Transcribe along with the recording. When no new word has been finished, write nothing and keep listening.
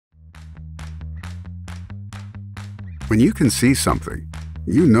When you can see something,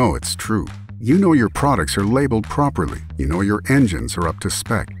 you know it's true. You know your products are labeled properly. You know your engines are up to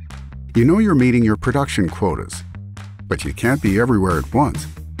spec. You know you're meeting your production quotas. But you can't be everywhere at once.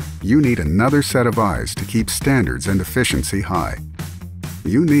 You need another set of eyes to keep standards and efficiency high.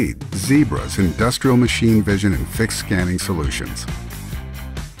 You need Zebra's industrial machine vision and fixed scanning solutions.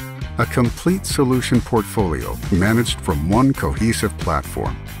 A complete solution portfolio managed from one cohesive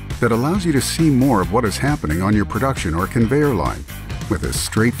platform that allows you to see more of what is happening on your production or conveyor line with a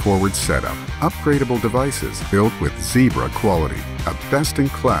straightforward setup, upgradable devices built with Zebra quality, a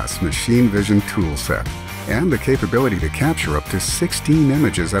best-in-class machine vision tool set, and the capability to capture up to 16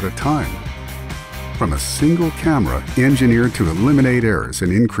 images at a time. From a single camera engineered to eliminate errors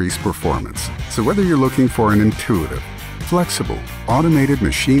and increase performance. So whether you're looking for an intuitive, flexible, automated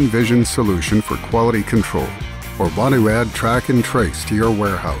machine vision solution for quality control, or want to add track and trace to your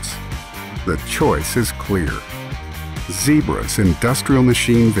warehouse, the choice is clear. Zebra's industrial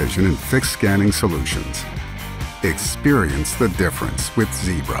machine vision and fixed scanning solutions. Experience the difference with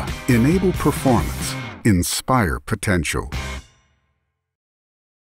Zebra. Enable performance. Inspire potential.